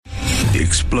the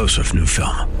explosive new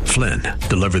film, Flynn,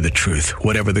 Deliver the Truth,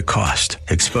 Whatever the Cost,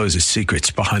 exposes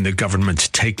secrets behind the government's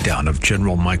takedown of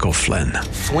General Michael Flynn.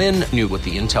 Flynn knew what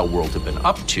the intel world had been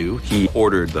up to. He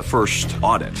ordered the first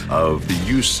audit of the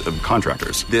use of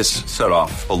contractors. This set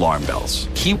off alarm bells.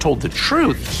 He told the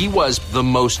truth. He was the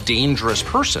most dangerous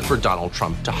person for Donald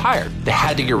Trump to hire. They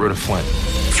had to get rid of Flynn.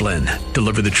 Flynn,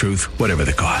 Deliver the Truth, Whatever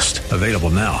the Cost. Available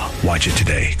now. Watch it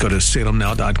today. Go to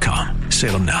salemnow.com.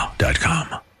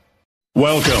 salemnow.com.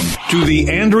 Welcome to the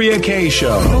Andrea Kaye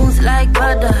Show. Smooth like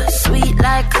butter, sweet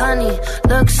like honey.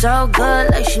 Looks so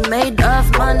good like she made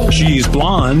of money. She's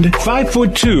blonde,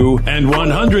 5'2", and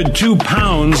 102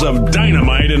 pounds of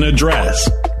dynamite in a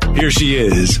dress. Here she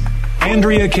is,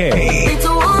 Andrea Kaye. It's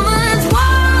a woman's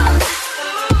world.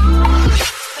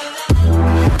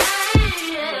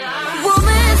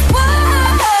 Woman's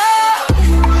world.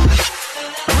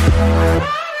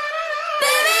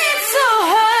 Baby, it's so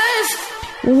hers.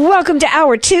 Welcome to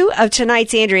Hour 2 of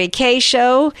tonight's Andrea Kaye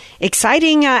Show.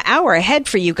 Exciting hour ahead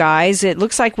for you guys. It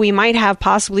looks like we might have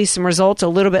possibly some results a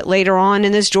little bit later on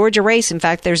in this Georgia race. In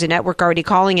fact, there's a network already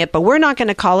calling it, but we're not going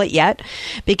to call it yet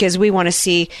because we want to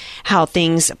see how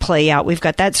things play out. We've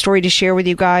got that story to share with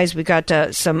you guys. We've got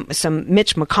some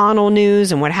Mitch McConnell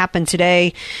news and what happened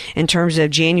today in terms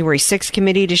of January 6th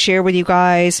committee to share with you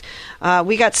guys.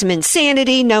 We got some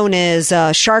insanity known as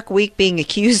Shark Week, being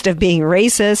accused of being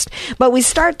racist. But we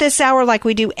start this hour like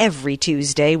we do every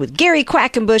Tuesday with Gary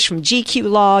Quackenbush from GQ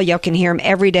Law. Y'all can hear him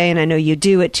every day, and I know you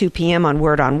do, at 2 p.m. on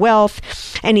Word on Wealth.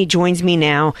 And he joins me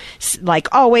now, like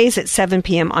always, at 7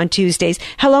 p.m. on Tuesdays.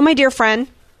 Hello, my dear friend.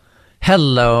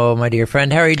 Hello, my dear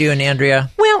friend. How are you doing,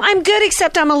 Andrea? Well, I'm good,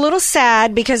 except I'm a little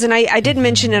sad because, and I did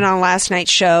mention it on last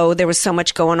night's show, there was so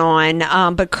much going on.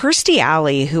 But Kirstie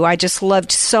Alley, who I just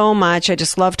loved so much, I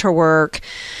just loved her work.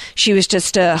 She was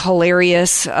just a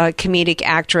hilarious comedic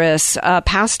actress,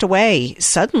 passed away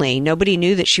suddenly. Nobody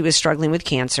knew that she was struggling with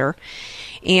cancer.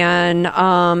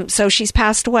 And so she's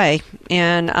passed away.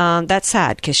 And that's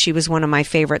sad because she was one of my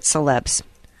favorite celebs.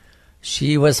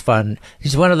 She was fun.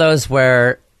 She's one of those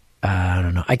where, I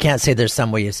don't know. I can't say there's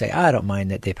some way you say, I don't mind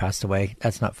that they passed away.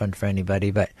 That's not fun for anybody.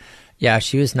 But yeah,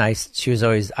 she was nice. She was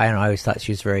always, I don't know, I always thought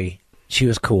she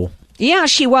was cool. Yeah,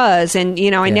 she was. And, you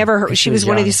know, I never heard, she was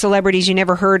one of young. these celebrities, you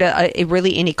never heard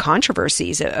really any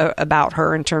controversies about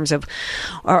her in terms of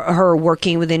her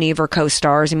working with any of her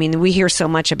co-stars. I mean, we hear so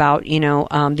much about, you know,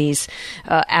 these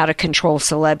out of control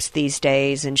celebs these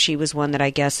days. And she was one that I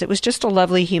guess it was just a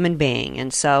lovely human being.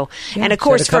 And so, yeah, and of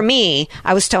course, for me,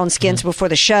 I was telling Skins before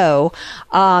the show,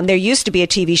 there used to be a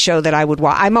TV show that I would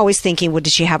watch. I'm always thinking, well,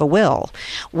 did she have a will?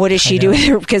 What did she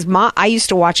do? Because I used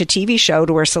to watch a TV show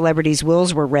to where celebrities'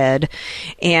 wills were read.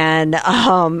 And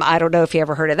I don't know if you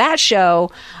ever heard of that show,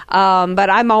 but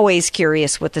I'm always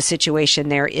curious what the situation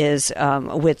there is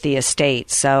with the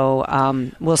estate.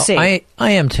 So we'll see. I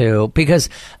am too, because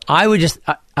I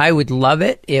would love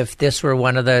it if this were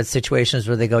one of the situations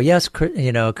where they go, yes,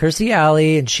 you know, Kirstie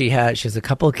Alley, and she has a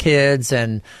couple of kids,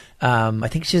 and I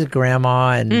think she's a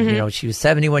grandma, and you know, she was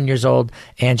 71 years old,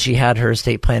 and she had her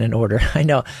estate plan in order. I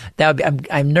know that would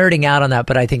be, I'm nerding out on that,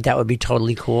 but I think that would be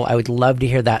totally cool. I would love to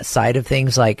hear that side of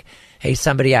things, like, hey,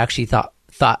 somebody actually thought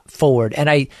forward. And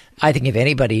I think if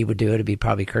anybody would do it, it'd be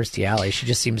probably Kirstie Alley. She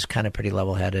just seems kind of pretty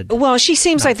level-headed. Well, she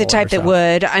seems like the type that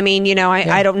would. I mean, you know,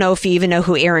 I don't know if you even know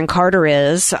who Aaron Carter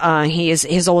is.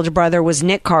 His older brother was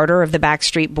Nick Carter of the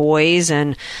Backstreet Boys,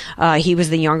 and he was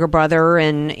the younger brother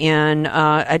and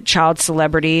a child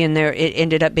celebrity, and it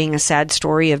ended up being a sad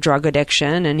story of drug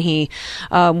addiction. And he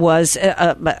was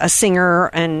a singer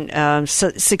and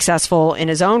successful in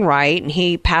his own right, and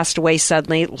he passed away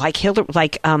suddenly, like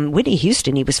Whitney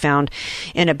Houston. He was found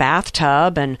in a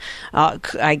bathtub, and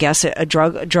I guess a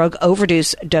drug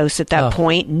overdose at that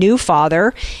point. New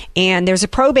father, and there's a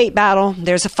probate battle.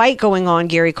 There's a fight going on,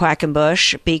 Gary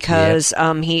Quackenbush, because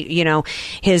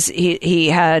he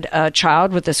had a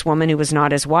child with this woman who was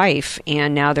not his wife,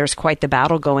 and now there's quite the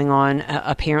battle going on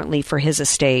apparently for his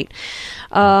estate.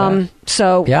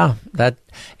 So yeah,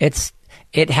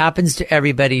 it happens to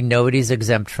everybody. Nobody's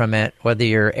exempt from it, whether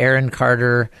you're Aaron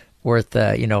Carter worth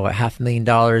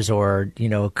 $500,000 or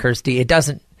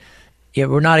Kirstie.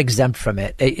 We're not exempt from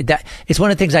it. It's one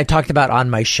of the things I talked about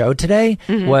on my show today.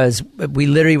 Was we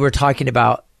literally were talking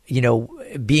about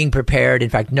being prepared. In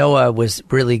fact, Noah was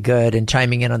really good in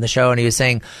chiming in on the show, and he was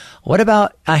saying, what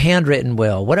about a handwritten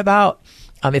will? What about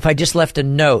if I just left a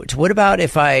note? What about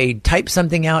if I typed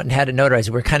something out and had it notarized?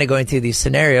 We're kind of going through these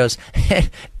scenarios,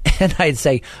 and I'd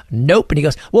say, nope. And he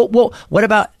goes, well, what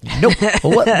about, nope.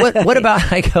 What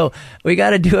about, I go, we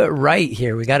got to do it right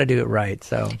here. We got to do it right.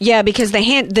 So, yeah, because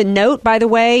the note, by the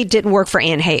way, didn't work for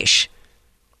Anne Heche.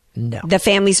 No. The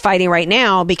family's fighting right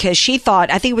now because she thought,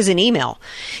 I think it was an email.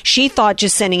 She thought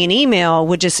just sending an email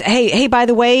would just, hey, by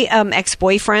the way,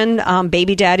 ex-boyfriend,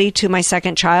 baby daddy to my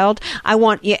second child, I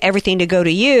want everything to go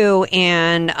to you.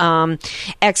 And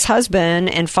ex-husband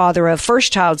and father of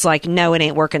first child's like, no, it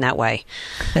ain't working that way.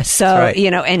 So, right.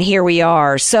 And here we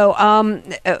are.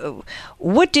 So,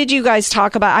 what did you guys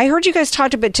talk about? I heard you guys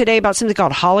talked about today about something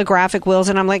called holographic wills,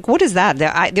 and I'm like, what is that?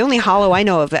 The only hollow I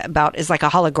know about is like a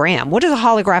hologram. What is a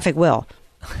holographic will?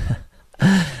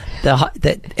 And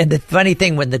the funny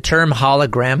thing, when the term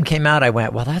hologram came out, I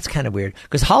went, well, that's kind of weird,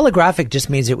 because holographic just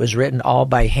means it was written all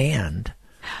by hand.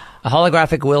 A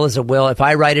holographic will is a will. If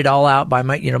I write it all out by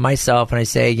myself, and I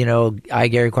say, I,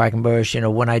 Gary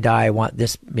Quackenbush, when I die, I want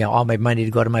this, all my money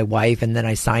to go to my wife, and then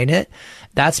I sign it.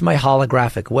 That's my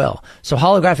holographic will. So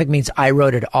holographic means I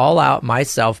wrote it all out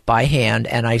myself by hand,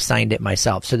 and I signed it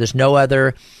myself. So there's no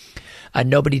other,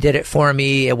 nobody did it for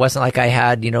me. It wasn't like I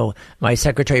had, my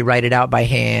secretary write it out by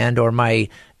hand, or my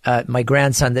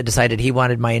grandson that decided he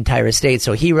wanted my entire estate.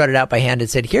 So he wrote it out by hand and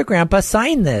said, here, Grandpa,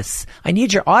 sign this. I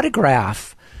need your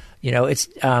autograph. It's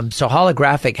so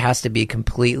holographic has to be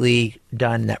completely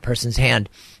done in that person's hand.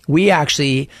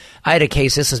 I had a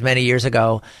case, this was many years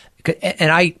ago,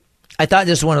 and I thought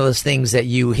this was one of those things that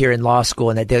you hear in law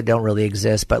school and that they don't really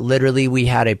exist, but literally we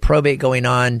had a probate going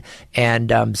on,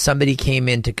 and somebody came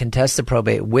in to contest the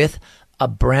probate with a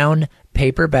brown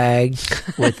paper bag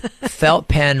with felt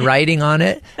pen writing on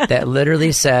it that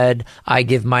literally said, I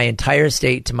give my entire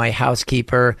estate to my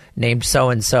housekeeper named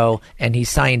so-and-so, and he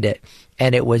signed it.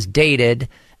 And it was dated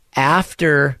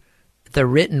after the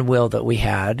written will that we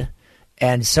had.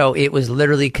 And so it was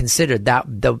literally considered that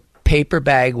the paper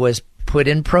bag was put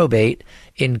in probate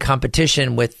in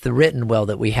competition with the written will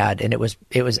that we had. And it was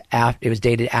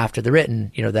dated after the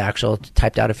written, the actual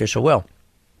typed out official will.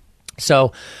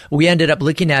 So we ended up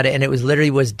looking at it, and it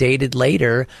was dated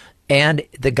later, and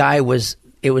the guy it was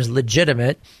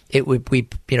legitimate. It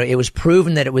was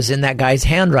proven that it was in that guy's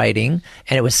handwriting,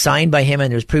 and it was signed by him,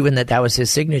 and it was proven that was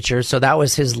his signature. So that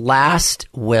was his last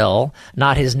will,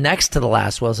 not his next to the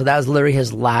last will. So that was literally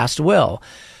his last will.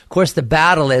 Of course, the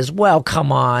battle is, well,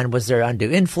 come on, was there undue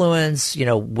influence? He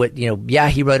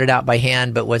wrote it out by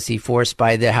hand, but was he forced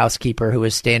by the housekeeper who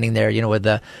was standing there, with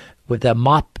the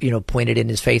mop, pointed in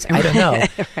his face? I don't know.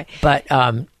 Right. But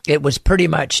it was pretty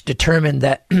much determined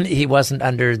that he wasn't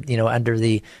under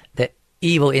the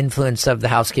evil influence of the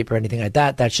housekeeper or anything like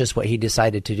that. That's just what he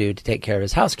decided to do to take care of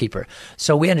his housekeeper.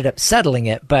 So we ended up settling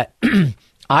it. But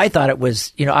I thought it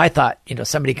was,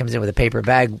 somebody comes in with a paper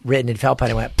bag written in felt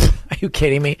pen, and went, are you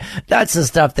kidding me? That's the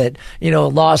stuff that,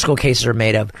 law school cases are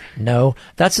made of. No,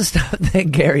 that's the stuff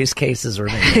that Gary's cases were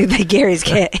made of. The Gary's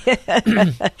case.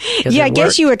 Yeah, I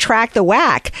guess you attract the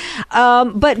whack.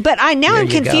 But I'm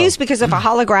confused because if a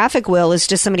holographic will is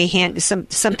just somebody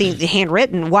something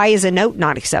handwritten, why is a note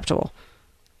not acceptable?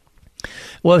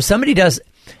 Well,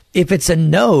 if it's a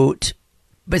note,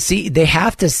 but see, they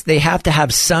have to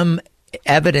have some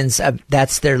evidence of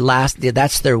that's their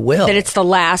will. That it's the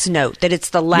last note. That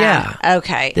it's the last. Yeah.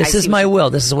 Okay. This is my will.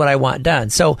 This is what I want done.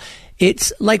 So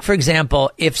it's like, for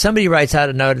example, if somebody writes out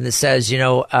a note and it says,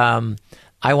 I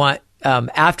want,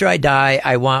 after I die,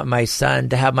 I want my son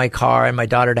to have my car and my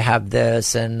daughter to have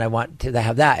this, and I want to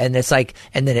have that. And it's like,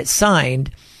 and then it's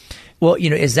signed. Well,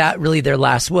 is that really their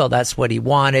last will? That's what he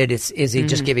wanted. Is he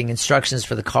just giving instructions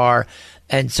for the car?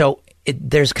 And so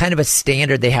there's kind of a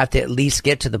standard. They have to at least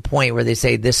get to the point where they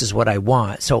say, this is what I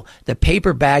want. So the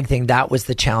paper bag thing, that was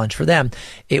the challenge for them.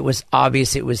 It was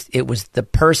obvious. It was the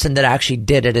person that actually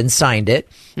did it and signed it.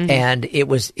 Mm-hmm. And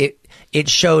it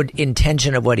showed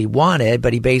intention of what he wanted,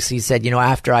 but he basically said,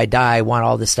 after I die, I want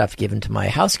all this stuff given to my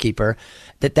housekeeper.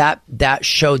 That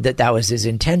showed that was his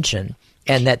intention.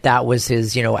 And that was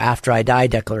his, after I die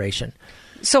declaration.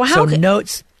 So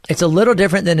notes, it's a little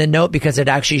different than a note because it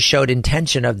actually showed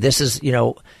intention of this is,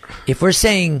 if we're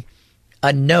saying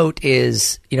a note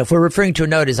is, if we're referring to a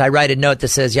note as I write a note that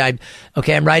says, I'm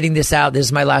writing this out. This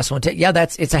is my last one.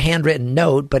 It's a handwritten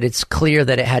note, but it's clear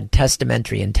that it had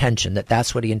testamentary intention,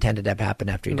 that's what he intended to have happen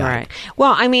after he died. Right.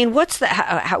 Well, I mean, what's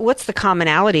the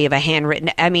commonality of a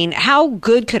handwritten? I mean, how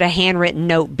good could a handwritten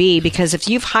note be? Because if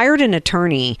you've hired an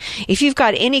attorney, if you've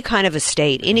got any kind of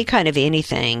estate, any kind of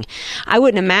anything, I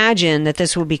wouldn't imagine that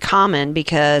this would be common,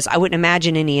 because I wouldn't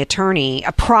imagine any attorney,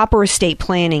 a proper estate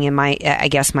planning, I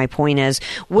guess my point is,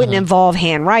 wouldn't involve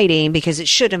handwriting, because it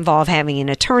should involve having an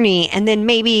attorney, and then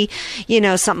maybe,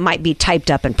 something might be typed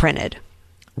up and printed.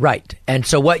 Right. And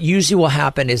so what usually will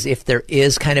happen is if there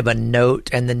is kind of a note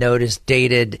and the note is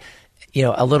dated,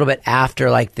 a little bit after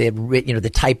like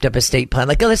the typed up estate plan,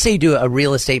 like let's say you do a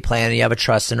real estate plan and you have a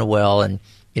trust and a will, and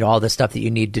all the stuff that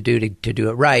you need to do to do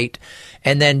it right.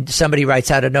 And then somebody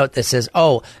writes out a note that says,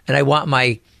 oh, and I want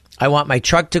my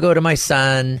truck to go to my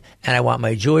son, and I want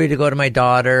my jewelry to go to my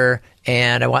daughter,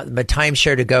 and I want my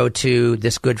timeshare to go to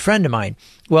this good friend of mine.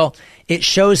 Well, it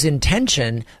shows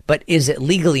intention, but is it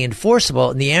legally enforceable?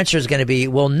 And the answer is going to be,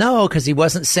 well, no, because he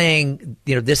wasn't saying,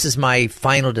 this is my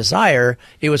final desire.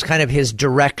 It was kind of his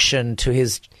direction to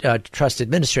his trust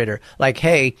administrator. Like,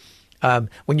 hey,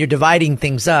 when you're dividing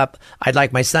things up, I'd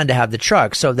like my son to have the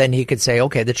truck. So then he could say,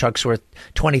 okay, the truck's worth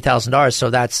 $20,000. So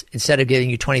that's, instead of giving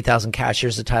you $20,000 cash,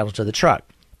 here's the title to the truck.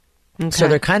 Okay. So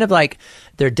they're kind of like,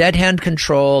 they're dead hand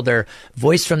control, they're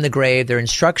voice from the grave, they're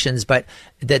instructions, but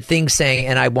that thing saying,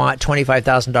 and I want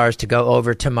 $25,000 to go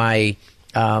over to my,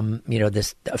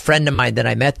 this a friend of mine that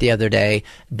I met the other day,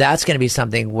 that's going to be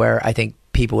something where I think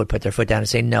people would put their foot down and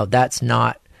say, no, that's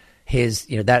not his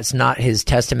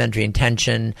testamentary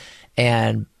intention.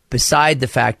 And beside the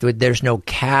fact that there's no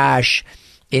cash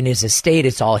in his estate,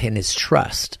 it's all in his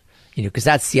trust. Because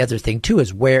that's the other thing too,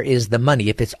 is where is the money?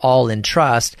 If it's all in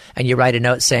trust and you write a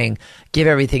note saying, give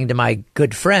everything to my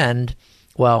good friend,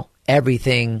 well,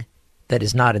 everything that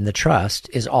is not in the trust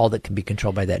is all that can be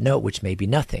controlled by that note, which may be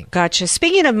nothing. Gotcha.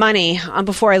 Speaking of money,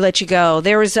 before I let you go,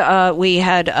 there was we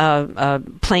had a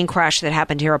plane crash that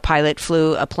happened here. A pilot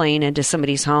flew a plane into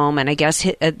somebody's home, and I guess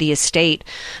the estate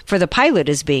for the pilot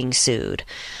is being sued.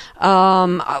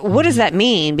 What does that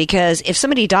mean? Because if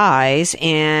somebody dies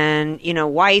and,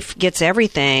 wife gets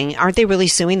everything, aren't they really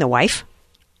suing the wife?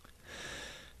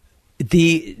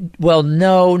 Well,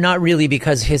 no, not really,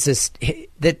 because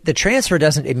the transfer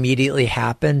doesn't immediately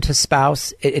happen to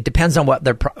spouse. It depends on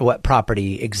what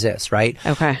property exists, right?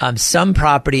 Okay. Some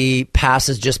property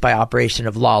passes just by operation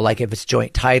of law. Like if it's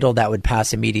joint title, that would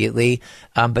pass immediately.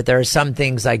 But there are some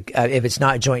things like if it's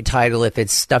not joint title, if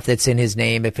it's stuff that's in his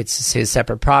name, if it's his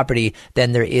separate property,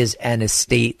 then there is an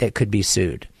estate that could be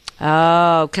sued.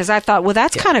 Oh, because I thought, well,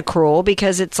 that's kind of cruel,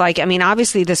 because it's like,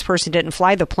 obviously this person didn't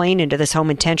fly the plane into this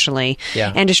home intentionally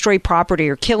and destroy property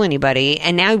or kill anybody.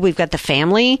 And now we've got the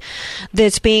family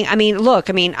that's being,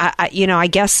 I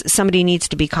guess somebody needs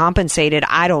to be compensated.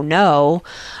 I don't know.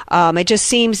 It just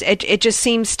seems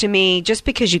to me, just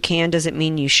because you can doesn't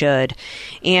mean you should.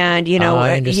 And,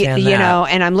 I understand that.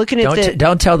 And I'm looking at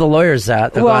don't tell the lawyers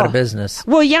that. They'll go out of business.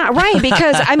 Well, yeah, right.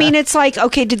 Because it's like,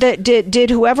 okay, did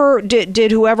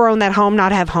whoever owned that home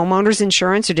not have homeowners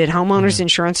insurance, or did homeowners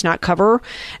insurance not cover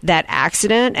that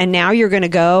accident? And now you're going to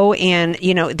go and,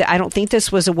 I don't think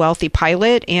this was a wealthy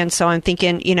pilot. And so I'm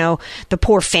thinking, the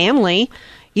poor family,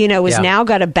 is now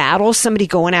got to battle somebody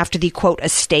going after the quote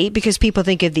estate, because people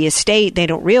think of the estate. They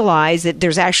don't realize that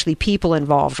there's actually people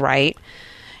involved, right?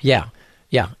 Yeah.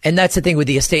 Yeah. And that's the thing with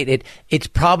the estate. It's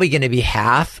probably going to be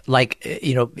half. Like,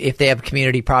 if they have a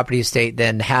community property estate,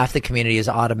 then half the community is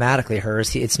automatically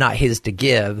hers. It's not his to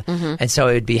give. Mm-hmm. And so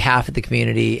it would be half of the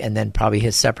community and then probably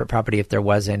his separate property if there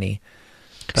was any.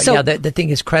 But the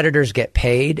thing is, creditors get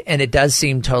paid, and it does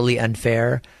seem totally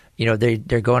unfair.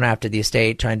 They're going after the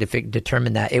estate, trying to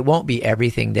determine that. It won't be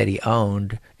everything that he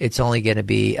owned. It's only going to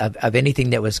be of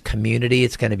anything that was community,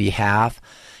 it's going to be half.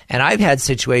 And I've had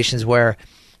situations where,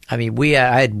 I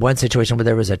had one situation where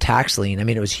there was a tax lien.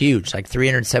 It was huge, like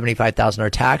 $375,000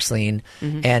 tax lien.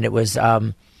 Mm-hmm. And it was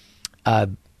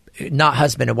not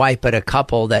husband and wife, but a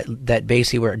couple that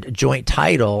basically were joint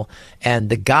title. And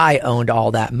the guy owed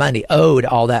all that money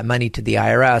to the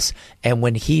IRS. And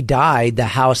when he died, the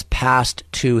house passed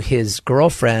to his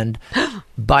girlfriend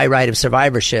by right of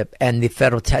survivorship. And the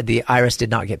the IRS did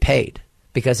not get paid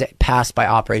because it passed by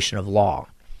operation of law.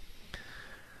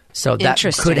 So that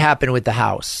could happen with the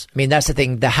house. That's the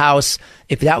thing. The house,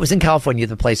 if that was in California,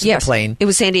 the place with the plane. It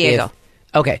was San Diego.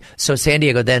 Okay. So San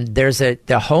Diego, then there's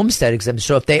the homestead exemption.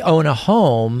 So if they own a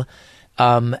home,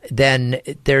 then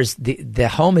there's the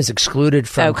home is excluded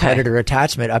from creditor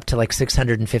attachment up to like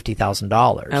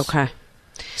 $650,000. Okay.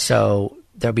 So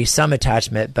there'll be some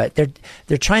attachment, but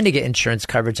they're trying to get insurance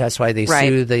coverage. That's why they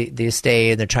sue the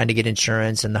estate, and they're trying to get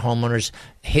insurance. And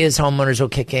his homeowners will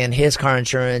kick in his car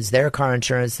insurance, their car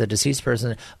insurance, the deceased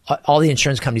person. All the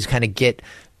insurance companies kind of get.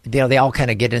 They all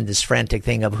kind of get into this frantic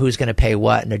thing of who's going to pay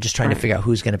what, and they're just trying to figure out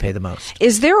who's going to pay the most.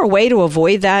 Is there a way to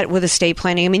avoid that with estate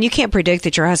planning? You can't predict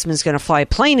that your husband's going to fly a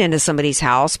plane into somebody's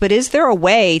house, but is there a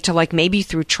way to, like, maybe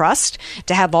through trust,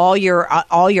 to have all your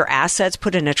assets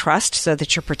put in a trust so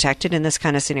that you're protected in this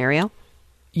kind of scenario?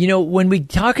 When we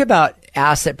talk about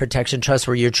asset protection trust,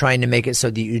 where you're trying to make it so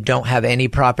that you don't have any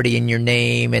property in your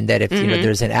name, and that if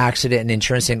there's an accident and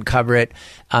insurance didn't cover it,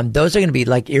 those are going to be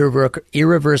like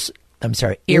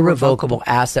irrevocable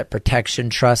asset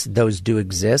protection trusts. Those do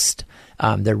exist.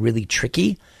 They're really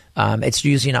tricky. It's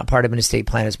usually not part of an estate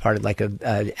plan. It's part of like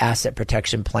a asset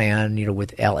protection plan,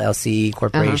 with LLC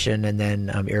corporation and then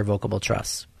irrevocable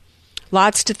trusts.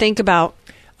 Lots to think about.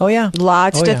 Oh, yeah.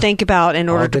 Lots to think about in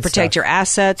order All to good protect stuff. your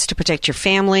assets, to protect your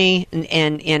family,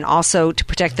 and also to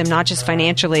protect them not just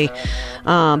financially,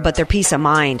 but their peace of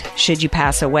mind should you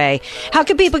pass away. How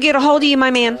can people get a hold of you, my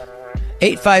man?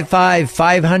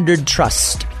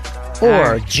 855-500-TRUST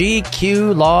or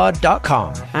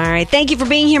gqlaw.com. All right. Thank you for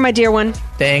being here, my dear one.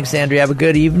 Thanks, Andrea. Have a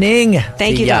good evening.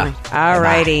 Thank you, darling. All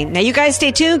righty. Now, you guys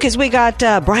stay tuned because we got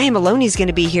Brian Maloney's going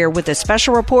to be here with a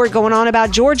special report going on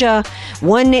about Georgia.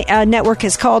 One network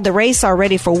has called the race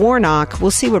already for Warnock.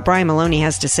 We'll see what Brian Maloney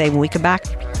has to say when we come back.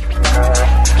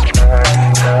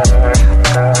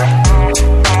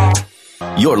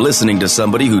 You're listening to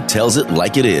somebody who tells it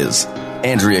like it is.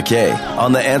 Andrea Kaye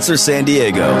on The Answer San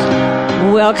Diego.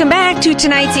 Welcome back to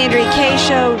tonight's Andrea Kaye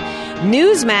Show.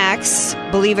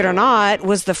 Newsmax, believe it or not,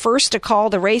 was the first to call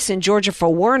the race in Georgia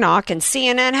for Warnock, and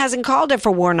CNN hasn't called it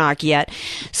for Warnock yet.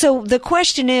 So the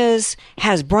question is,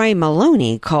 has Brian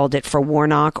Maloney called it for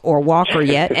Warnock or Walker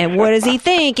yet? And what does he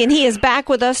think? And he is back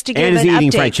with us to give an update. And he's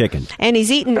eating fried chicken. And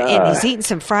he's eating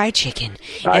some fried chicken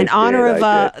in honor of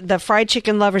the fried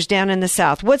chicken lovers down in the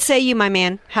South. What say you, my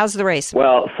man? How's the race?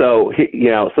 Well, so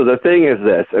the thing is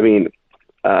this. I mean,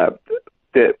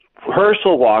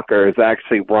 Herschel Walker is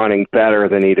actually running better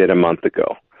than he did a month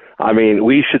ago. I mean,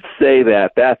 we should say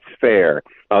that. That's fair.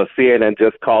 CNN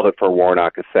just called it for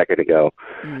Warnock a second ago.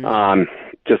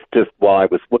 Just while I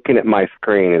was looking at my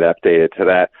screen, it updated to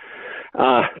that.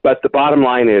 But the bottom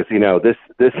line is, this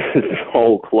is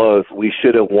so close. We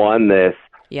should have won this.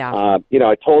 Yeah.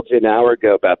 I told you an hour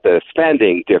ago about the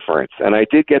spending difference, and I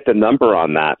did get the number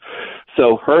on that.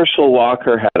 So Herschel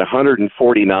Walker had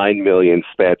 $149 million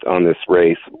spent on this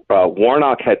race.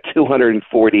 Warnock had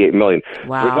 $248 million.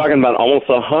 Wow. We're talking about almost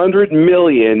 $100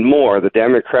 million more the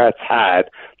Democrats had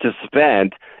to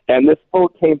spend. And this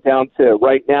vote came down to,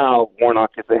 right now,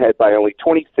 Warnock is ahead by only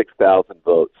 26,000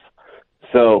 votes.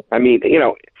 So, I mean,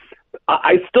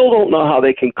 I still don't know how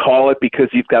they can call it because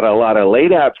you've got a lot of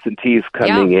late absentees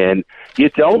coming in. You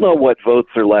don't know what votes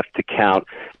are left to count.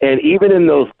 And even in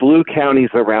those blue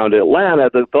counties around Atlanta,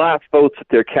 the last votes that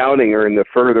they're counting are in the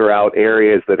further out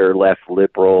areas that are less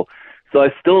liberal. So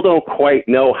I still don't quite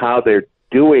know how they're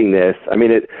doing this. I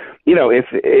mean,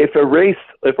 if a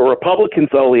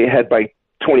Republican's only ahead by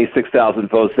 26,000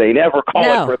 votes, they never call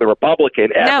it for the Republican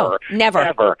ever. No,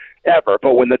 never. Ever.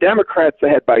 But when the Democrats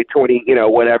ahead by 20,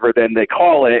 whatever, then they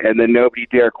call it, and then nobody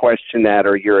dare question that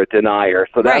or you're a denier.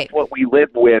 So that's what we live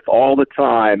with all the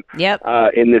time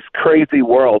in this crazy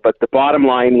world. But the bottom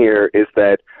line here is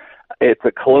that it's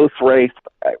a close race.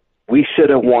 We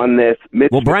should have won this.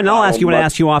 Well, Brian, I'll ask you when I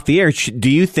ask you off the air. Do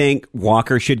you think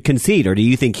Walker should concede, or do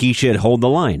you think he should hold the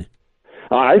line?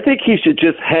 I think he should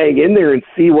just hang in there and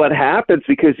see what happens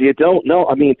because you don't know.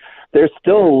 I mean, there's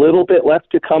still a little bit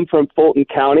left to come from Fulton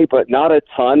County, but not a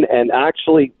ton. And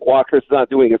actually, Walker's not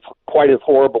doing it quite as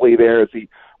horribly there as he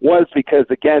was because,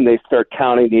 again, they start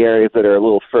counting the areas that are a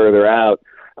little further out.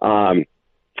 And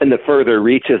the further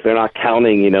reaches, they're not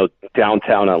counting,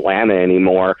 downtown Atlanta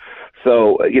anymore.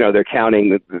 So, they're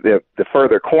counting the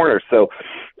further corners. So,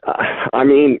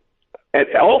 and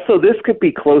also, this could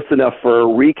be close enough for a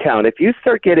recount. If you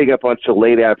start getting a bunch of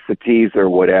late absentees or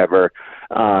whatever,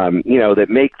 that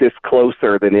make this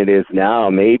closer than it is now,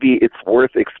 maybe it's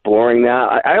worth exploring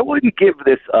that. I wouldn't give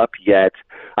this up yet.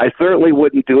 I certainly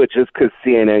wouldn't do it just because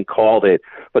CNN called it.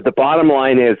 But the bottom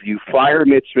line is you fire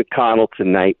Mitch McConnell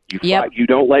tonight. You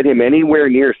don't let him anywhere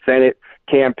near Senate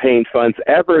campaign funds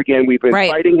ever again. We've been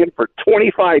fighting him for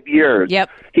 25 years.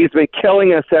 He's been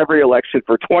killing us every election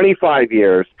for 25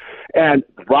 years. And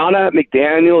Ronna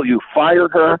McDaniel, you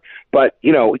fired her. But,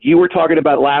 you were talking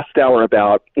about last hour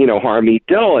about, Harmeet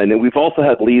Dillon. And we've also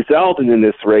had Lee Zeldin in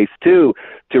this race, too,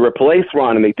 to replace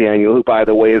Ronna McDaniel, who, by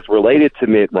the way, is related to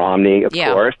Mitt Romney, of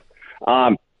course.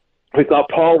 We've got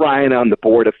Paul Ryan on the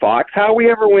board of Fox. How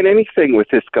we ever win anything with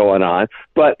this going on?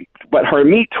 But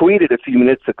Harmeet tweeted a few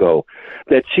minutes ago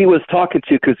that she was talking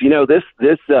to, because, this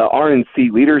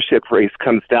RNC leadership race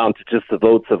comes down to just the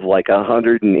votes of like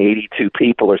 182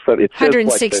 people or something. It's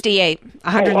 168.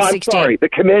 168. I'm sorry. The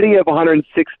committee of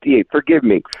 168. Forgive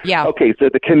me. Yeah. Okay, so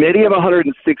the committee of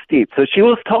 168. So she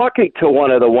was talking to one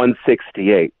of the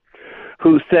 168.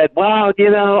 Who said, well,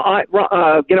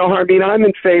 Harmeet, I'm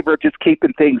in favor of just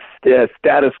keeping things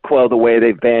status quo the way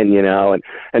they've been,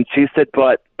 And she said,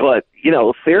 but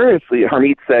seriously,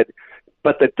 Harmeet said,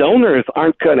 but the donors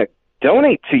aren't going to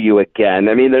donate to you again.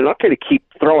 I mean, they're not going to keep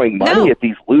throwing money at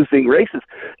these losing races.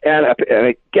 And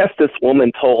I guess this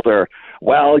woman told her,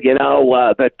 well,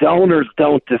 the donors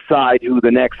don't decide who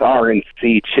the next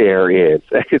RNC chair is.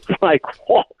 It's like,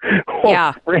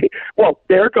 yeah. Well,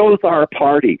 there goes our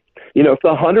party. If the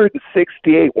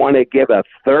 168 want to give a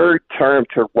third term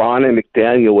to Ronna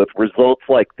McDaniel with results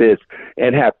like this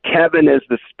and have Kevin as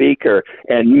the speaker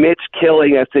and Mitch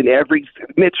killing us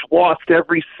Mitch lost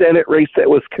every Senate race that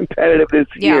was competitive this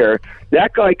year,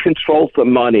 that guy controls the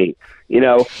money. He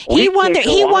won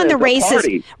the races.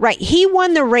 Party. Right. He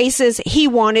won the races he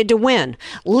wanted to win.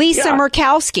 Lisa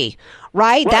Murkowski,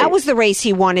 right? That was the race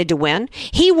he wanted to win.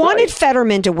 He wanted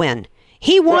Fetterman to win.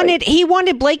 He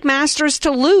wanted Blake Masters to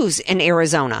lose in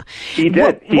Arizona. He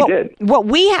did. What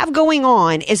we have going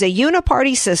on is a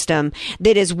uniparty system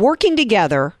that is working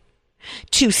together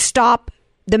to stop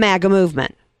the MAGA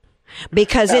movement.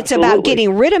 Because it's about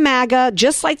getting rid of MAGA,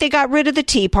 just like they got rid of the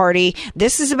Tea Party.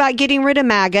 This is about getting rid of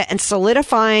MAGA and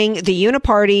solidifying the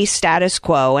uniparty status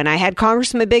quo. And I had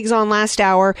Congressman Biggs on last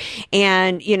hour,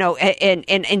 and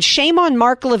and shame on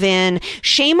Mark Levin,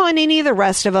 shame on any of the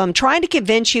rest of them, trying to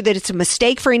convince you that it's a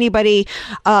mistake for anybody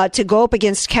to go up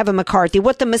against Kevin McCarthy.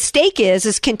 What the mistake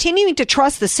is continuing to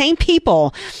trust the same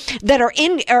people that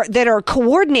are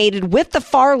coordinated with the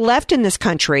far left in this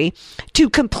country to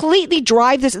completely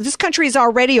drive this country is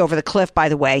already over the cliff, by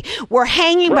the way. We're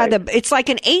hanging by it's like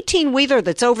an 18-wheeler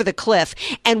that's over the cliff,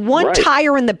 and one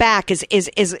tire in the back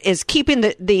is keeping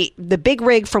the big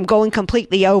rig from going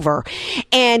completely over.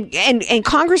 And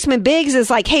Congressman Biggs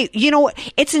is like, hey,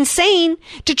 it's insane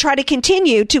to try to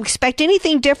continue to expect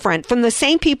anything different from the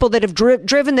same people that have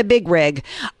driven the big rig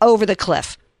over the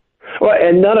cliff. Well,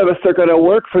 and none of us are going to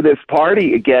work for this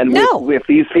party again. No. With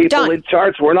these people in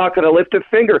charge, we're not going to lift a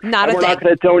finger. We're not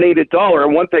going to donate $1.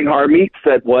 And one thing Harmeet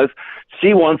said was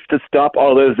she wants to stop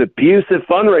all those abusive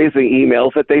fundraising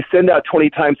emails that they send out 20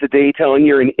 times a day telling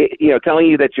you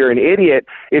that you're an idiot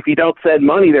if you don't send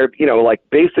money. They're,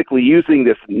 basically using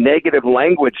this negative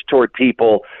language toward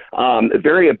people,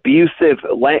 very abusive.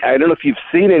 I don't know if you've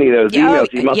seen any of those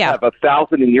emails. You must have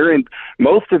 1,000, and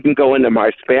most of them go into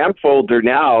my spam folder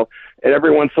now. And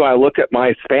every once in a while I look at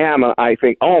my spam, I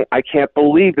think, I can't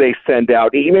believe they send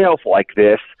out emails like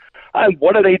this.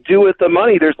 What do they do with the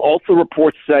money? There's also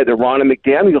reports that Ronna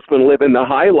McDaniel's been living the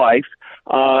high life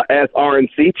as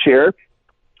RNC chair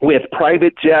with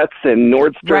private jets and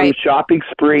Nordstrom shopping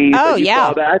sprees. Oh,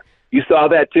 saw that? You saw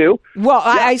that too? Well,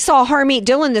 I saw Harmeet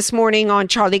Dillon this morning on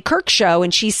Charlie Kirk's show,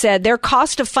 and she said their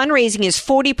cost of fundraising is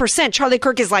 40%. Charlie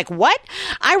Kirk is like, what?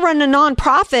 I run a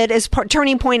nonprofit as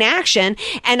Turning Point Action,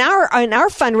 and our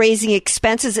fundraising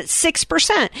expense is at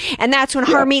 6%. And that's when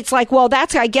Harmeet's like, well,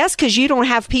 that's, I guess, because you don't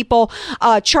have people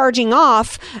charging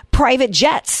off private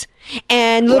jets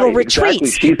and little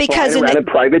retreats. She's because flying around in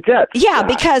private jets. Yeah,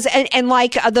 because and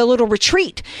like the little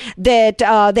retreat that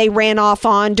they ran off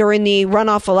on during the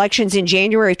runoff elections in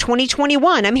January of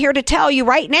 2021. I'm here to tell you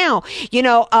right now,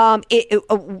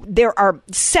 there are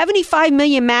 75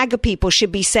 million MAGA people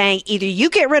should be saying either you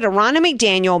get rid of Ronna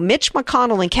McDaniel, Mitch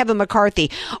McConnell, and Kevin McCarthy,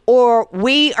 or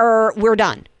we're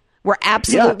done. We're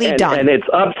absolutely done. And it's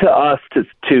up to us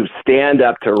to stand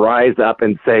up, to rise up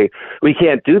and say, we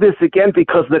can't do this again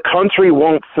because the country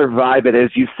won't survive it. As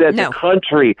you said, the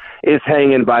country is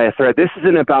hanging by a thread. This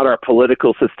isn't about our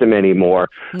political system anymore.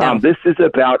 No. This is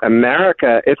about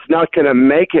America. It's not going to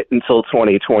make it until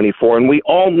 2024, and we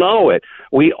all know it.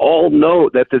 We all know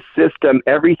that the system,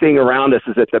 everything around us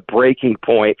is at the breaking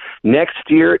point. Next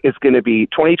year is going to be,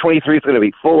 2023 is going to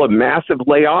be full of massive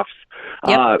layoffs.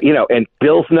 Yep. And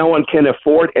bills no one can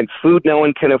afford and food no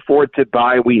one can afford to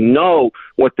buy. We know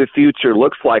what the future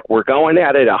looks like. We're going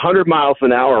at it 100 miles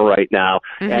an hour right now.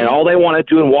 Mm-hmm. And all they want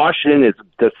to do in Washington is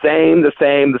the same.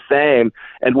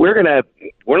 And we're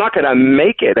not going to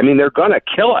make it. I mean, they're going to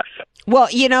kill us. Well,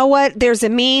 you know what? There's a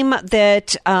meme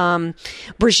that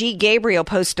Brigitte Gabriel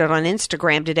posted on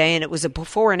Instagram today, and it was a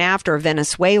before and after of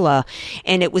Venezuela.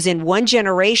 And it was in one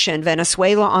generation.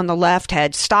 Venezuela on the left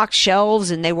had stocked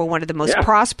shelves, and they were one of the most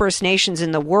prosperous nations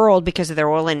in the world because of their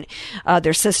oil and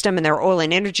their system and their oil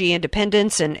and energy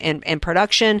independence and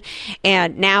production.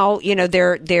 And now,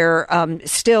 they're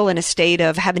still in a state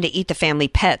of having to eat the family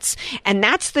pets. And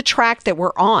that's the track that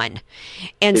we're on.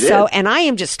 And and I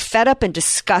am just fed up and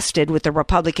disgusted with the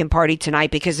Republican Party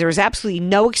tonight because there is absolutely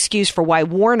no excuse for why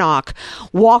Warnock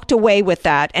walked away with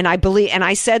that. And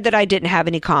I said that I didn't have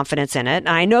any confidence in it. And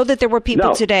I know that there were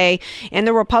people today in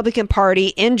the Republican Party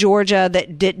in Georgia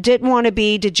that didn't want to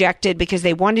be dejected because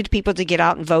they wanted people to get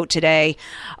out and vote today.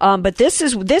 But this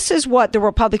is what the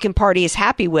Republican Party is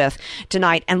happy with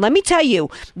tonight. And let me tell you,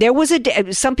 there was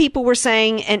some people were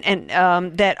saying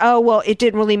that, it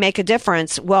didn't really make a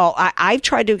difference. Well, I've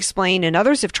tried to explain and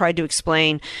others have tried to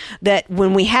explain that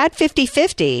when we had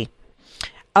 50-50,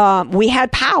 we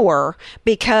had power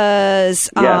because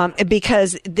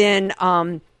then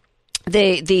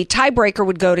the tiebreaker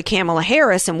would go to Kamala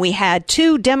Harris, and we had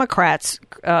two Democrats,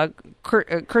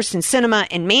 Kyrsten Sinema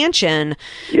and Manchin,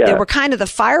 that were kind of the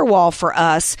firewall for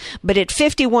us. But at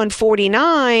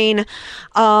 51-49,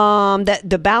 that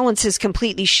the balance has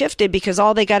completely shifted because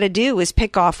all they got to do is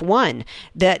pick off one.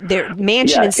 That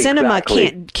Manchin and Sinema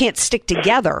can't stick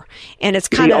together, and it's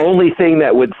kind of the only thing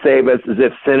that would save us is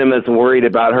if Sinema's worried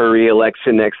about her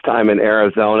reelection next time in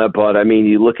Arizona. But I mean,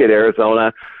 you look at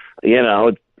Arizona, you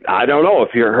know. I don't know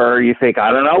if you're her. You think, I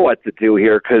don't know what to do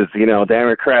here because, you know,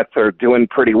 Democrats are doing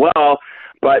pretty well,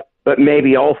 but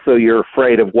maybe also you're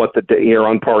afraid of what your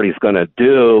own party's going to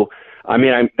do. I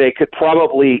mean, they could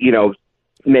probably, you know,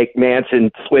 make Manchin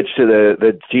switch to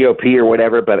the GOP or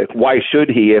whatever, but why should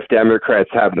he if Democrats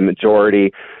have the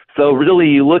majority? So really,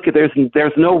 you look at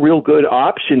there's no real good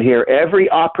option here. Every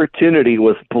opportunity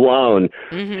was blown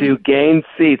to gain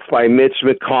seats by Mitch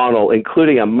McConnell,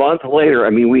 including a month later. I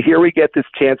mean, we get this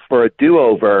chance for a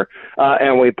do-over,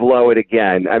 and we blow it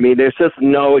again. I mean, there's just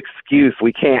no excuse.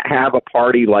 We can't have a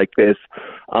party like this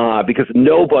because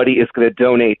nobody is going to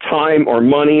donate time or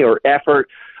money or effort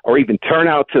or even turn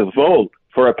out to vote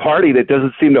for a party that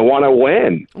doesn't seem to want to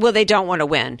win. Well, they don't want to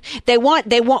win. They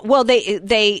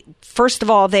first of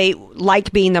all, they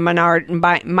like being the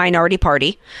minority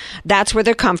party. That's where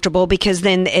they're comfortable because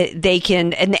then they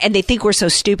can, and they think we're so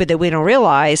stupid that we don't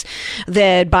realize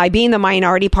that by being the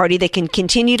minority party, they can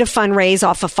continue to fundraise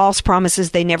off of false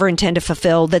promises they never intend to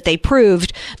fulfill that they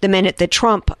proved the minute that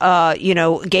Trump,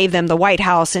 gave them the White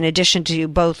House in addition to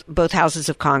both houses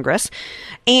of Congress.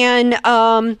 And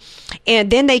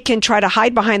then they can try to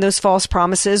hide behind those false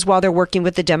promises while they're working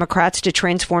with the Democrats to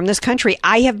transform this country.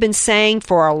 I have been saying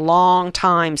for a long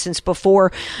time, since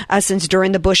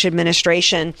during the Bush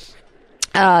administration,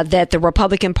 that the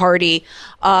Republican Party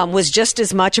was just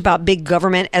as much about big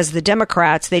government as the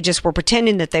Democrats. They just were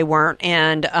pretending that they weren't,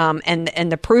 and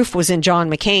the proof was in John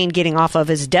McCain getting off of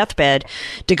his deathbed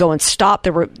to go and stop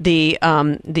the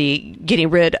getting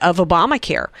rid of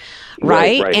Obamacare.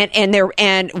 Right.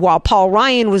 And while Paul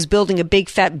Ryan was building a big,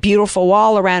 fat, beautiful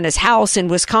wall around his house in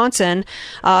Wisconsin,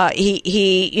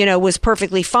 he was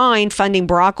perfectly fine funding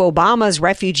Barack Obama's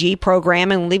refugee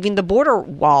program and leaving the border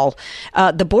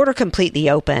completely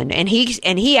open. And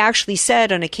he actually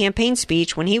said on a campaign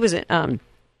speech when he was in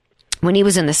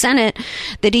the Senate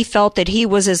that he felt that he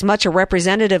was as much a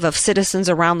representative of citizens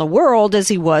around the world as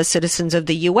he was citizens of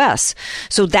the U.S.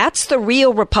 So that's the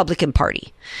real Republican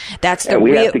Party.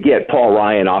 We have to get Paul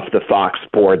Ryan off the Fox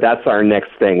board. That's our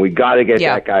next thing. We got to get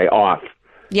that guy off.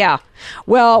 Yeah.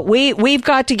 Well, we've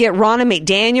got to get Ronna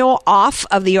McDaniel off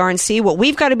of the RNC. What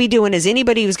we've got to be doing is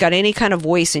anybody who's got any kind of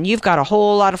voice, and you've got a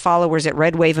whole lot of followers at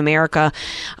Red Wave America,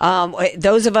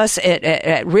 those of us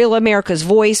at Real America's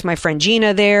Voice, my friend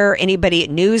Gina there, anybody at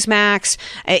Newsmax,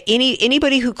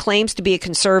 anybody who claims to be a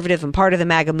conservative and part of the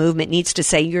MAGA movement needs to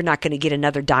say, you're not going to get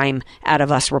another dime out of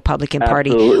us, Republican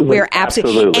Party. We're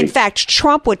absolutely. In fact,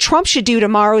 what Trump should do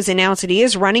tomorrow is announce that he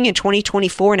is running in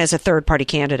 2024 and as a third-party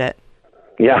candidate.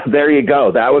 Yeah, there you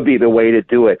go. That would be the way to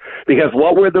do it. Because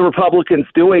what were the Republicans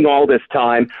doing all this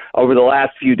time over the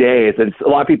last few days? And a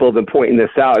lot of people have been pointing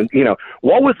this out. And,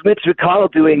 what was Mitch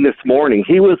McConnell doing this morning?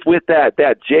 He was with that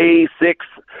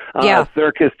J6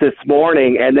 circus this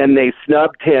morning, and then they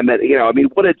snubbed him. And,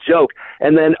 what a joke.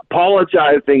 And then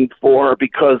apologizing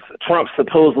because Trump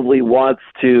supposedly wants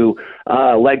to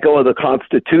let go of the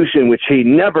Constitution, which he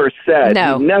never said.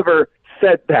 No. He never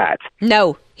said that.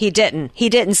 No. He didn't. He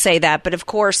didn't say that. But of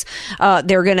course,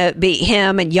 they're going to be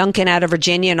him and Youngkin out of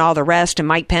Virginia and all the rest, and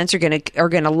Mike Pence are going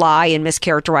to lie and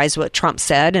mischaracterize what Trump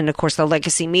said. And of course, the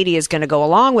legacy media is going to go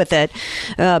along with it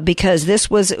because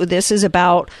this is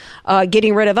about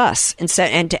getting rid of us and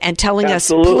telling us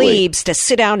plebes to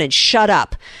sit down and shut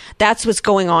up. That's what's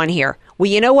going on here.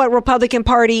 Well, you know what, Republican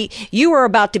Party, you are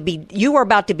about to be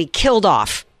killed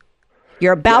off.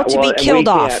 You're about to be killed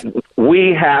off.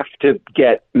 We have to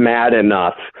get mad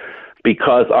enough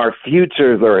because our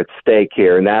futures are at stake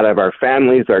here, and that of our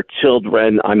families, our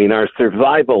children. I mean, our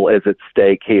survival is at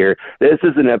stake here. This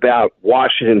isn't about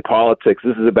Washington politics.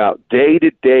 This is about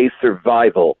day-to-day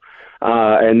survival,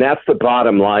 and that's the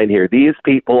bottom line here. These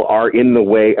people are in the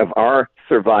way of our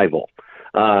survival,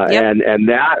 and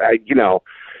that,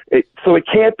 so it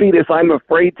can't be this, I'm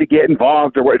afraid to get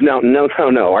involved or what. No.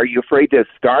 Are you afraid to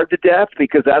starve to death?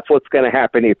 Because that's what's going to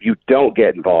happen if you don't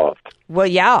get involved. Well,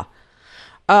 yeah.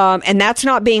 And that's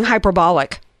not being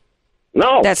hyperbolic.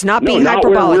 No, that's not being not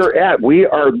hyperbolic. Where we're at.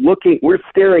 We're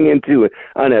staring into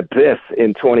an abyss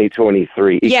in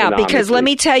 2023. Yeah, because let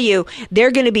me tell you, they're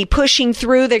going to be pushing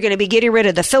through. They're going to be getting rid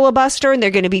of the filibuster, and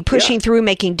they're going to be pushing through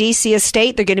making D.C. a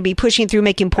state. They're going to be pushing through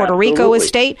making Puerto Rico a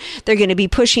state. They're going to be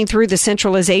pushing through the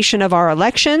centralization of our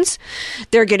elections.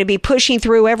 They're going to be pushing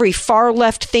through every far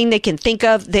left thing they can think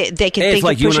of. They can think it's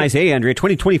like of you and I say, Andrea,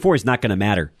 2024 is not going to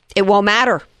matter. It won't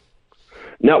matter.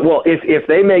 No, well, if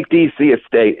they make D.C. a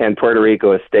state and Puerto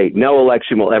Rico a state, no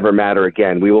election will ever matter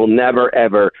again. We will never,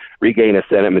 ever regain a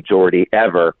Senate majority,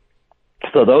 ever.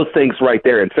 So those things right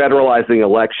there, and federalizing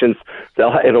elections,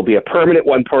 it'll be a permanent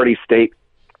one-party state.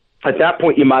 At that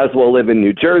point, you might as well live in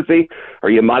New Jersey, or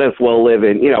you might as well live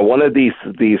in, one of these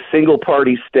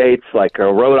single-party states like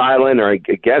Rhode Island, or I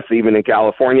guess even in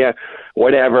California,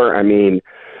 whatever. I mean,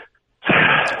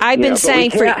 I've been saying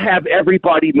we can't have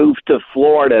everybody move to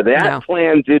Florida. That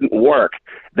plan didn't work.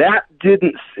 That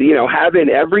didn't, having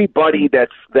everybody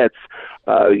that's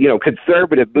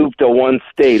conservative move to one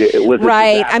state. It was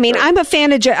right. I mean, I'm a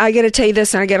fan of. I got to tell you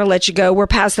this, and I got to let you go. We're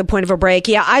past the point of a break.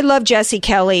 Yeah, I love Jesse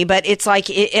Kelly, but it's like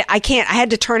I can't. I had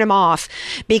to turn him off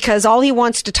because all he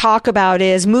wants to talk about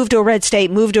is move to a red state,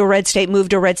 move to a red state, move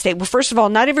to a red state. Well, first of all,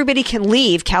 not everybody can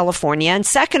leave California, and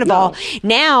second of all,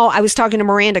 now I was talking to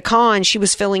Miranda Kahn. She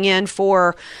was filling in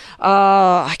for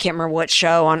I can't remember what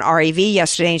show on RAV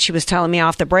yesterday, and she was telling me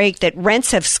off the break that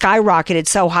rents have skyrocketed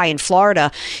so high in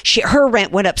Florida. Her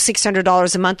rent went up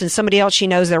 $600 a month, and somebody else she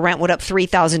knows their rent went up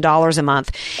 $3,000 a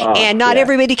month. And not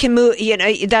everybody can move.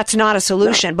 That's not a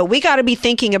solution. But we got to be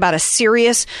thinking about a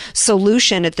serious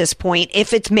solution at this point.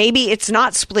 If it's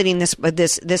not splitting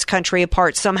this country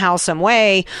apart somehow, some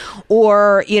way,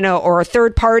 or a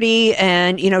third party,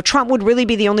 and Trump would really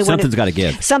be the only one. Something's got to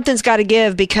give. Something's got to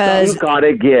give because something's got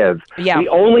to give. Yeah. We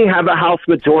only have a House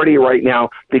majority right now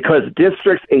because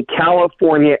districts in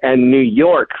California and New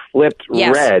York flipped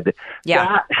red. Yeah.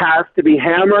 That has to be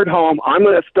hammered home. I'm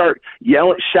going to start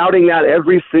shouting that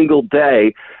every single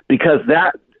day because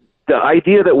the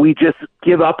idea that we just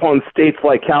give up on states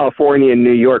like California and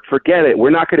New York, forget it. We're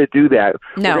not going to do that.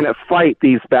 No. We're going to fight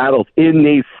these battles in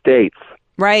these states.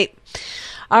 Right.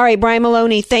 All right, Brian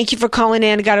Maloney, thank you for calling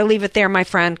in. Got to leave it there, my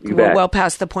friend. We're well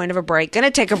past the point of a break. Going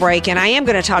to take a break, and I am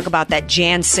going to talk about that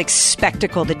Jan 6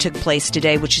 spectacle that took place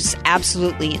today, which is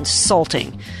absolutely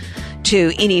insulting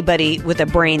to anybody with a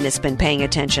brain that's been paying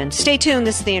attention. Stay tuned.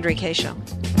 This is The Andrea Kaye Show.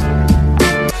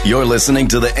 You're listening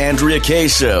to The Andrea Kaye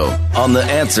Show on The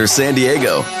Answer San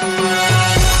Diego.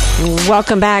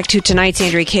 Welcome back to tonight's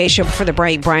Andrea Kaye Show. Before the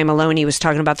break, Brian Maloney was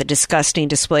talking about the disgusting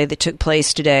display that took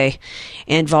place today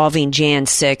involving Jan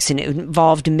 6, and it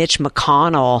involved Mitch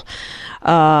McConnell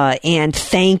and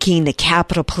thanking the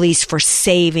Capitol Police for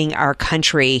saving our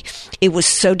country. It was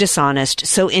so dishonest,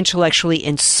 so intellectually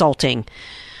insulting.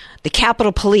 The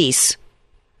Capitol Police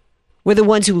were the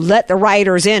ones who let the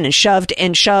rioters in and shoved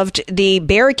the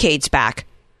barricades back.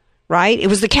 Right? It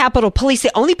was the Capitol Police.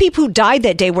 The only people who died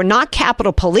that day were not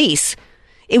Capitol Police.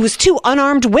 It was two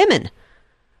unarmed women.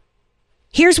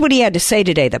 Here's what he had to say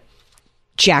today, the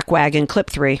jackwagon, clip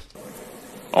 3.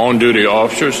 On-duty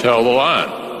officers held the line.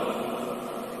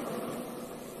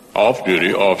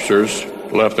 Off-duty officers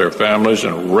left their families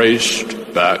and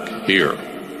raced back here.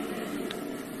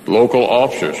 Local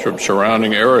officers from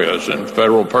surrounding areas and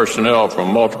federal personnel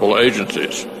from multiple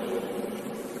agencies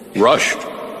rushed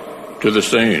to the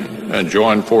scene and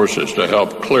joined forces to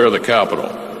help clear the Capitol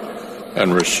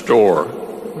and restore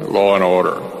law and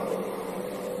order.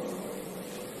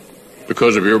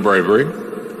 Because of your bravery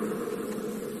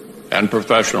and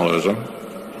professionalism,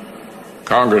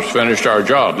 Congress finished our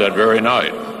job that very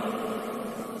night.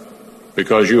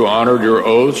 Because you honored your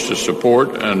oaths to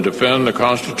support and defend the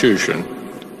Constitution,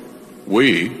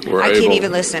 we were able to I can't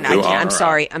even listen. I'm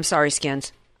sorry,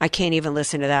 Skins. I can't even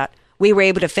listen to that. We were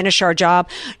able to finish our job.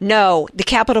 No, the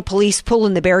Capitol Police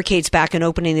pulling the barricades back and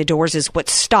opening the doors is what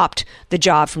stopped the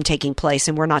job from taking place,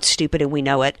 and we're not stupid and we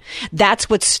know it. That's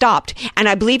what stopped. And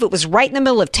I believe it was right in the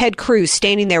middle of Ted Cruz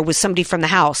standing there with somebody from the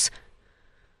House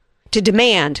to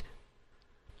demand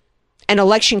an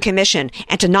election commission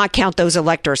and to not count those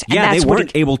electors. And they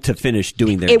weren't able to finish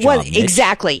doing their job.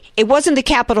 Exactly. It wasn't the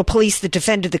Capitol Police that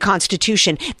defended the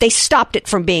Constitution. They stopped it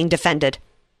from being defended.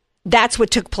 That's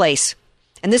what took place.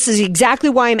 And this is exactly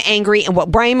why I'm angry, and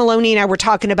what Brian Maloney and I were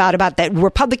talking about that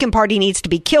Republican Party needs to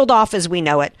be killed off as we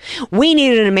know it. We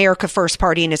need an America First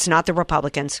Party, and it's not the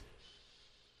Republicans.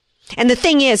 And the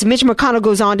thing is, Mitch McConnell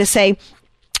goes on to say,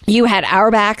 you had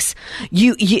our backs.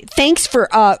 Thank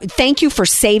you for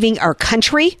saving our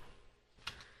country.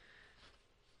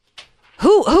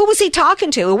 Who was he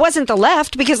talking to? It wasn't the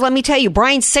left, because let me tell you,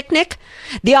 Brian Sicknick,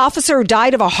 the officer who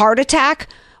died of a heart attack,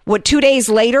 2 days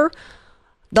later,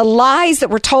 the lies that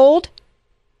were told,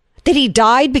 that he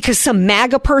died because some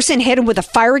MAGA person hit him with a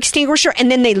fire extinguisher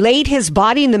and then they laid his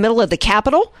body in the middle of the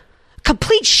Capitol.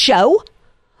 Complete show.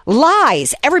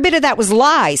 Lies. Every bit of that was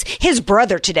lies. His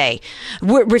brother today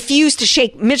refused to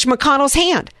shake Mitch McConnell's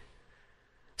hand.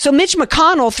 So Mitch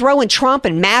McConnell throwing Trump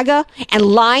and MAGA and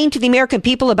lying to the American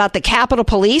people about the Capitol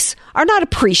Police are not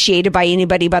appreciated by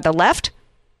anybody but the left.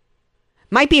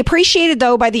 Might be appreciated,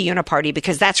 though, by the Uniparty,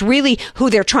 because that's really who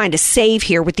they're trying to save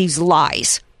here with these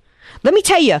lies. Let me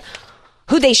tell you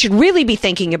who they should really be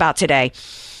thinking about today.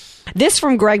 This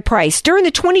from Greg Price. During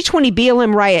the 2020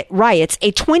 BLM riots,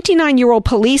 a 29-year-old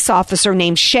police officer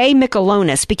named Shay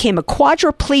Michelonis became a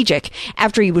quadriplegic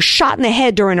after he was shot in the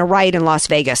head during a riot in Las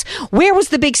Vegas. Where was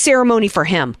the big ceremony for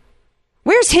him?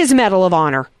 Where's his Medal of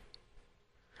Honor?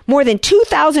 More than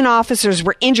 2,000 officers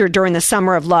were injured during the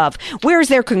Summer of Love. Where's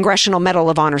their Congressional Medal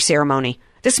of Honor ceremony?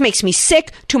 This makes me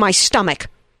sick to my stomach.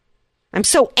 I'm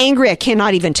so angry I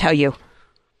cannot even tell you.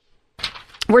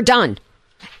 We're done.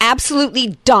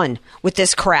 Absolutely done with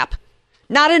this crap.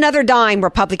 Not another dime,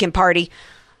 Republican Party.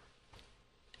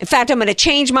 In fact, I'm going to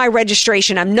change my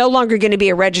registration. I'm no longer going to be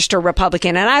a registered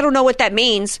Republican. And I don't know what that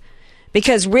means,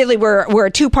 because really we're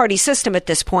a two-party system at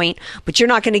this point. But you're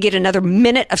not going to get another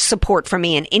minute of support from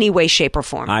me in any way, shape, or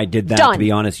form. I did that, done. To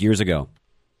be honest, years ago.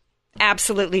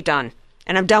 Absolutely done.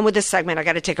 And I'm done with this segment. I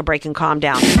got to take a break and calm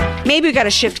down. Maybe we got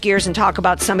to shift gears and talk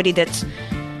about somebody that's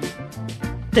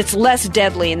less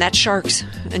deadly, and that's sharks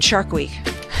and Shark Week.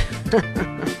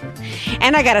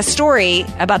 And I got a story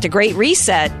about the Great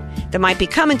Reset that might be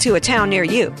coming to a town near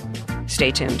you.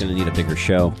 Stay tuned. Gonna need a bigger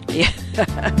show. Yeah.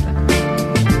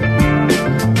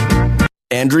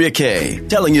 Andrea Kaye,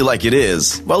 telling you like it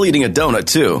is, while eating a donut,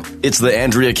 too. It's the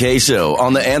Andrea Kaye Show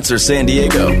on The Answer San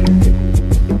Diego.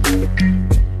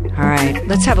 All right,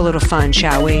 let's have a little fun,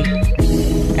 shall we?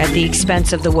 At the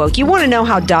expense of the woke. You want to know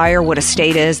how dire what a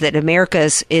state is, that America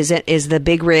is the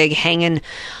big rig hanging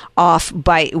off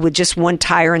with just one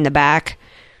tire in the back?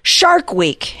 Shark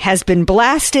Week has been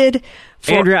blasted.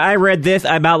 Andrea, I read this.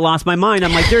 I about lost my mind.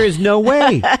 I'm like, there is no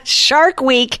way. Shark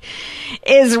Week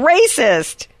is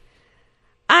racist.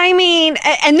 I mean,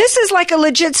 and this is like a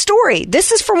legit story.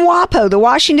 This is from WAPO, the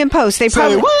Washington Post. They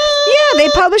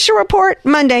published a report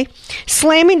Monday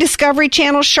slamming Discovery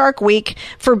Channel Shark Week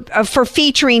for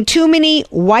featuring too many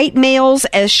white males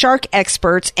as shark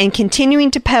experts and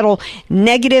continuing to peddle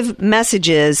negative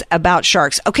messages about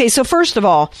sharks. Okay, so first of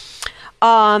all,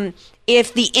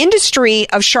 if the industry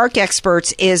of shark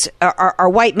experts are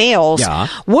white males, yeah,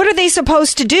 what are they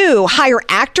supposed to do? Hire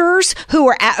actors who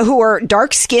are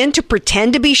dark skinned to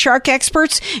pretend to be shark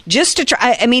experts just to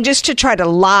try to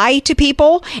lie to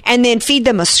people and then feed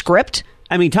them a script?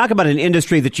 I mean, talk about an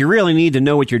industry that you really need to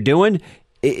know what you're doing.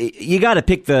 You got to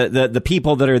pick the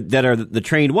people that are the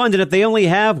trained ones, and if they only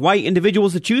have white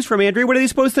individuals to choose from, Andrea, what are they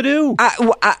supposed to do?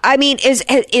 I mean,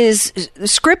 is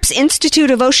Scripps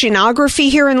Institute of Oceanography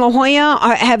here in La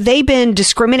Jolla, have they been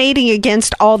discriminating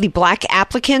against all the black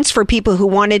applicants for people who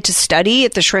wanted to study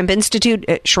at the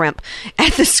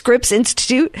at the Scripps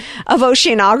Institute of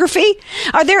Oceanography?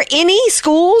 Are there any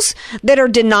schools that are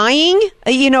denying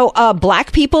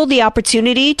black people the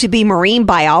opportunity to be marine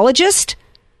biologists?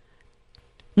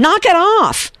 Knock it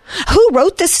off. Who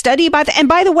wrote this study? And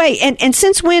by the way, and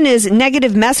since when is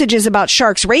negative messages about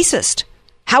sharks racist?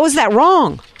 How is that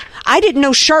wrong? I didn't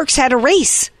know sharks had a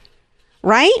race,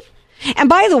 right? And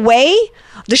by the way,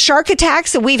 the shark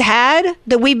attacks that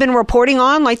we've been reporting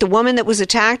on, like the woman that was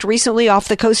attacked recently off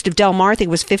the coast of Del Mar, I think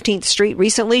it was 15th Street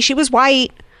recently, she was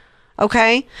white.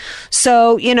 Okay,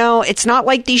 so, it's not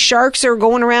like these sharks are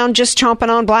going around just chomping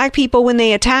on black people when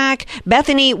they attack.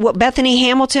 Bethany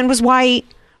Hamilton was white,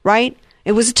 right?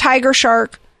 It was a tiger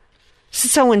shark. This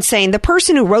is so insane. The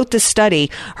person who wrote this study,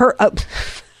 her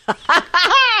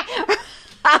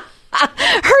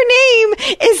name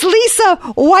is Lisa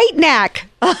Whitenack.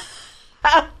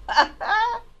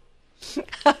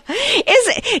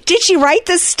 Did she write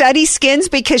this study, Skins,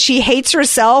 because she hates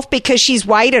herself because she's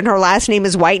white and her last name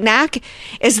is Whitenack?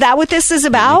 Is that what this is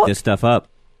about? Make this stuff up.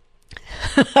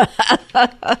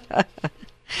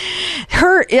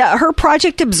 Her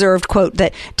project observed, quote,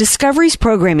 that Discovery's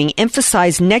programming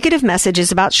emphasized negative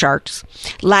messages about sharks,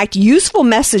 lacked useful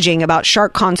messaging about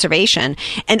shark conservation,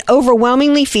 and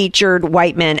overwhelmingly featured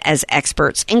white men as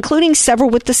experts, including several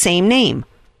with the same name.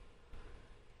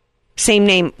 Same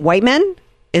name, white men?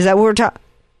 Is that what we're talking?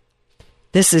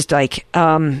 This is like,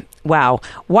 Wow.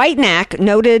 Whitenack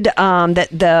noted that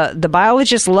the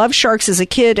biologist loved sharks as a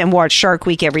kid and watched Shark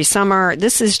Week every summer.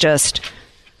 This is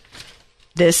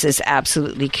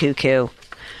absolutely cuckoo.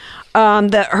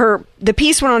 The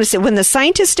piece went on to say, when the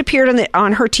scientist appeared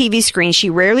on her TV screen, she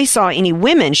rarely saw any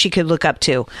women she could look up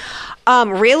to.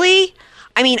 Really?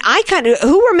 I mean,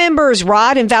 who remembers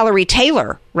Rod and Valerie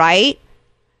Taylor, right?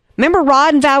 Remember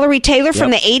Rod and Valerie Taylor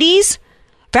from the 80s?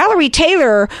 Valerie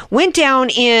Taylor went down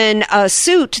in a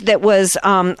suit that was,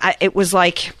 it was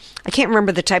like, I can't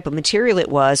remember the type of material it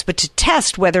was, but to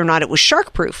test whether or not it was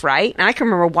shark proof, right? And I can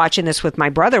remember watching this with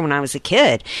my brother when I was a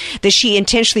kid, that she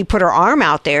intentionally put her arm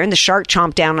out there and the shark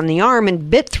chomped down on the arm and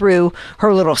bit through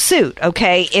her little suit.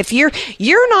 Okay. If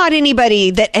you're not anybody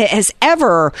that has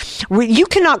ever, you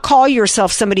cannot call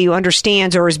yourself somebody who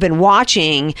understands or has been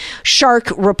watching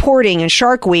shark reporting and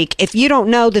Shark Week if you don't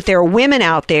know that there are women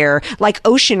out there like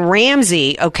Ocean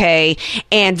Ramsey, okay,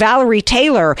 and Valerie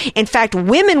Taylor. In fact,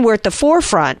 women were at the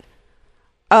forefront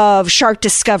of shark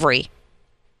discovery.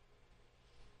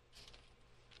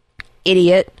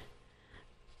 Idiot.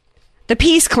 The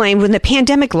piece claimed when the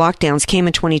pandemic lockdowns came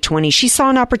in 2020, she saw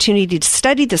an opportunity to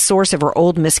study the source of her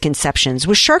old misconceptions.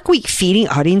 Was Shark Week feeding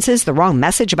audiences the wrong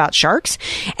message about sharks?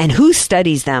 And who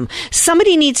studies them?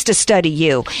 Somebody needs to study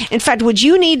you. In fact, what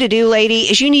you need to do, lady,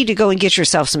 is you need to go and get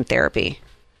yourself some therapy.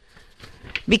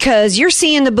 Because you're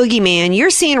seeing the boogeyman,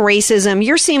 you're seeing racism,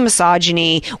 you're seeing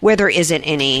misogyny where there isn't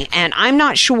any. And I'm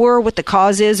not sure what the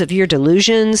cause is of your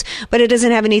delusions, but it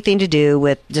doesn't have anything to do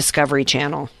with Discovery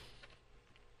Channel.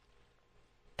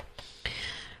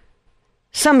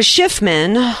 Some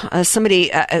Schiffman,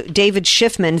 David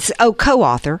Schiffman,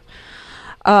 co-author,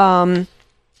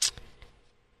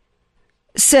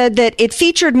 said that it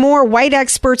featured more white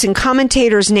experts and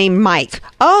commentators named Mike.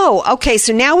 Oh, okay,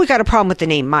 so now we got a problem with the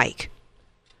name Mike.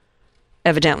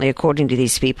 Evidently, according to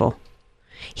these people.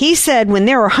 He said, when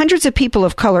there are hundreds of people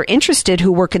of color interested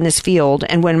who work in this field,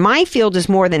 and when my field is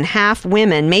more than half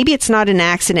women, maybe it's not an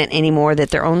accident anymore that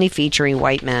they're only featuring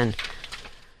white men.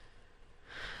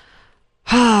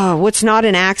 What's not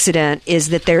an accident is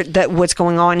that what's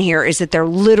going on here is that they're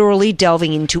literally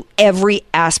delving into every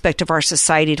aspect of our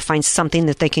society to find something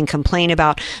that they can complain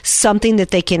about, something that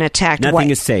they can attack.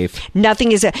 Nothing is safe.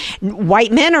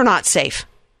 White men are not safe.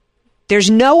 There's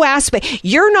no aspect.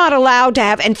 You're not allowed to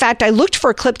have. In fact, I looked for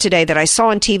a clip today that I saw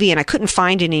on TV and I couldn't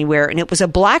find it anywhere. And it was a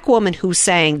black woman who's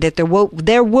saying that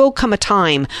there will come a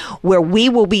time where we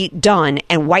will be done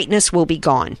and whiteness will be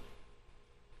gone.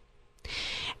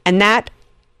 And that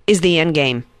is the end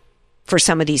game for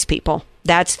some of these people.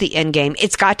 That's the end game.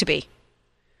 It's got to be.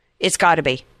 It's got to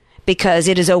be. Because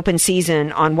it is open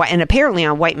season and apparently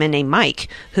on white men named Mike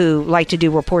who like to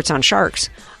do reports on sharks.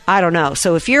 I don't know.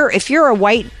 So if you're a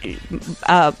white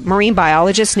marine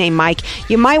biologist named Mike,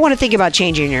 you might want to think about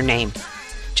changing your name.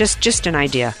 Just an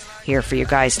idea here for you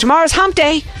guys. Tomorrow's Hump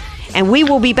Day, and we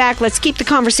will be back. Let's keep the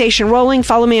conversation rolling.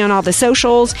 Follow me on all the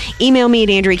socials. Email me at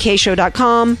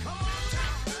AndreaKShow.com.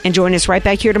 And join us right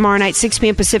back here tomorrow night, 6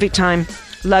 p.m. Pacific time.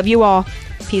 Love you all.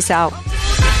 Peace out.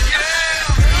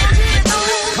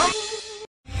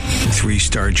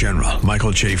 3-star General Michael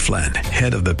J. Flynn,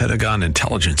 head of the Pentagon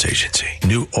Intelligence Agency,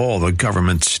 knew all the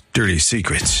government's dirty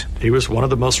secrets. He was one of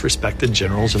the most respected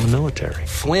generals in the military.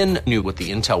 Flynn knew what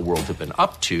the intel world had been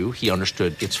up to. He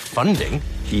understood its funding.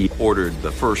 He ordered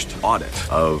the first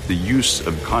audit of the use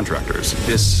of contractors.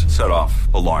 This set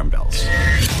off alarm bells.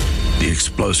 The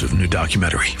explosive new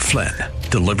documentary, Flynn,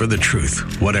 Deliver the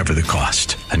Truth, Whatever the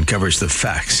Cost, uncovers the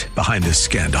facts behind this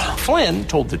scandal. Flynn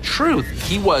told the truth.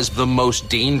 He was the most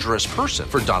dangerous person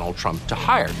for Donald Trump to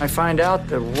hire. I find out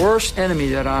the worst enemy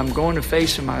that I'm going to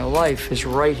face in my life is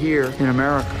right here in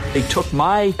America. They took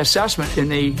my assessment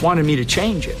and they wanted me to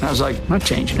change it. And I was like, I'm not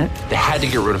changing it. They had to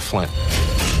get rid of Flynn.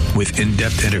 With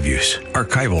in-depth interviews,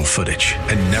 archival footage,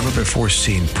 and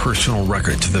never-before-seen personal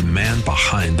records of the man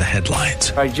behind the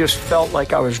headlines. I just felt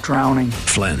like I was drowning.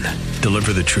 Flynn,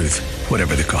 Deliver the Truth,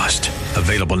 Whatever the Cost.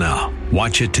 Available now.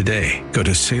 Watch it today. Go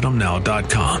to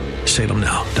salemnow.com.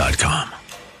 salemnow.com.